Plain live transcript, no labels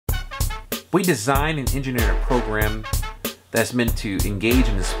We designed and engineered a program that's meant to engage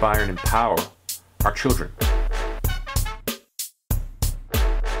and inspire and empower our children.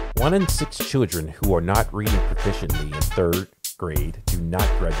 1 in 6 children who are not reading proficiently in 3rd grade do not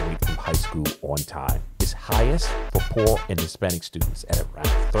graduate from high school on time. It's highest for poor and Hispanic students at around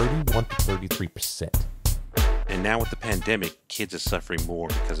 31 to 33%. And now with the pandemic, kids are suffering more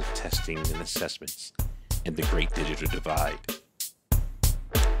because of testing and assessments and the great digital divide.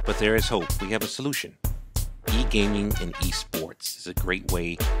 But there is hope. We have a solution. E-gaming and esports is a great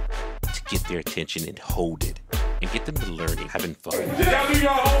way to get their attention and hold it and get them to learning, having fun. Did y'all do your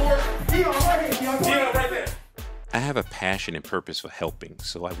homework? Yeah, right there. I have a passion and purpose for helping,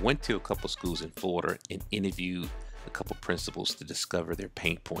 so I went to a couple schools in Florida and interviewed a couple principals to discover their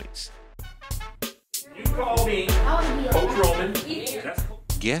pain points. You call me Coach Roman.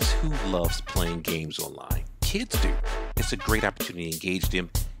 Guess who loves playing games online? Kids do. It's a great opportunity to engage them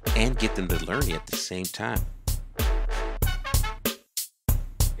and get them to learn at the same time.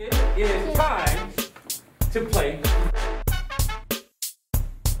 It is time to play.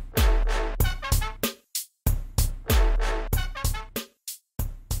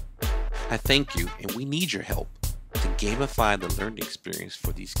 I thank you, and we need your help to gamify the learning experience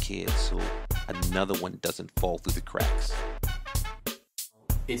for these kids so another one doesn't fall through the cracks.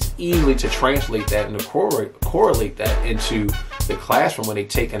 It's easy to translate that and to correlate that into the classroom when they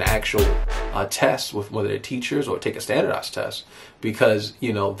take an actual test with whether they're teachers or take a standardized test, because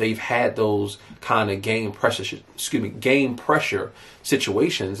they've had those kind of game pressure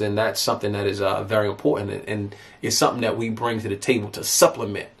situations, and that's something that is very important, and it's something that we bring to the table to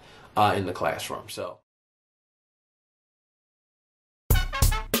supplement in the classroom. So.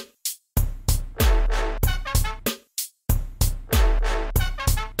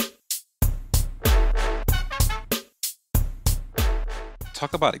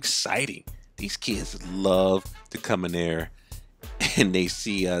 Talk about exciting. These kids love to come in there and they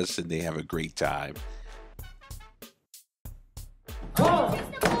see us and they have a great time.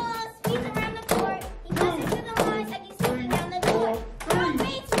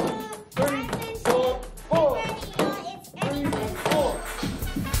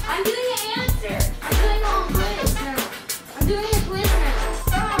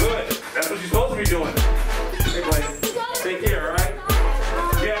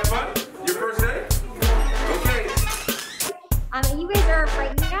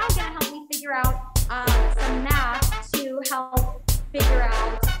 Figure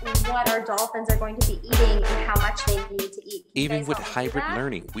out what our dolphins are going to be eating and how much they need to eat. Even with hybrid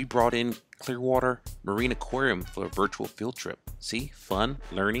learning, we brought in Clearwater Marine Aquarium for a virtual field trip. See, fun,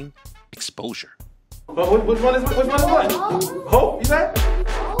 learning, exposure. But which one is what? Hope, you said?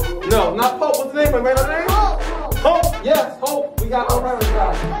 No, not Hope. What's the name? Wait, what's the name? Hope. Yes, Hope. We got all right,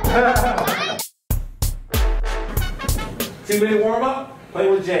 guys. 2-minute warm up. Play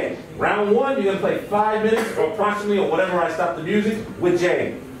with Jay. Round 1, you're going to play 5 minutes or approximately, or whatever I stop the music, with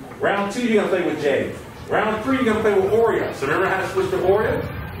Jay. Round 2, you're going to play with Jay. Round 3, you're going to play with Oreo. So remember how to switch to Oreo?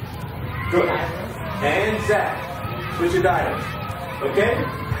 Good. And Zach. Switch your dials. Okay?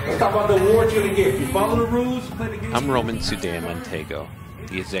 Let's talk about the awards you're going to get. You follow the rules, play the game. I'm Roman Sudan Montego,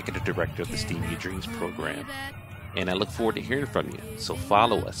 the Executive Director of the STEAM Your Dreams program. And I look forward to hearing from you. So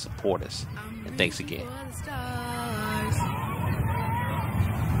follow us, support us, and thanks again.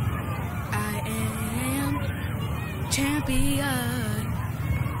 Champion,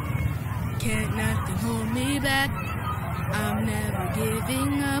 can't nothing hold me back. I'm never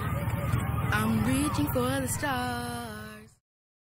giving up. I'm reaching for the stars.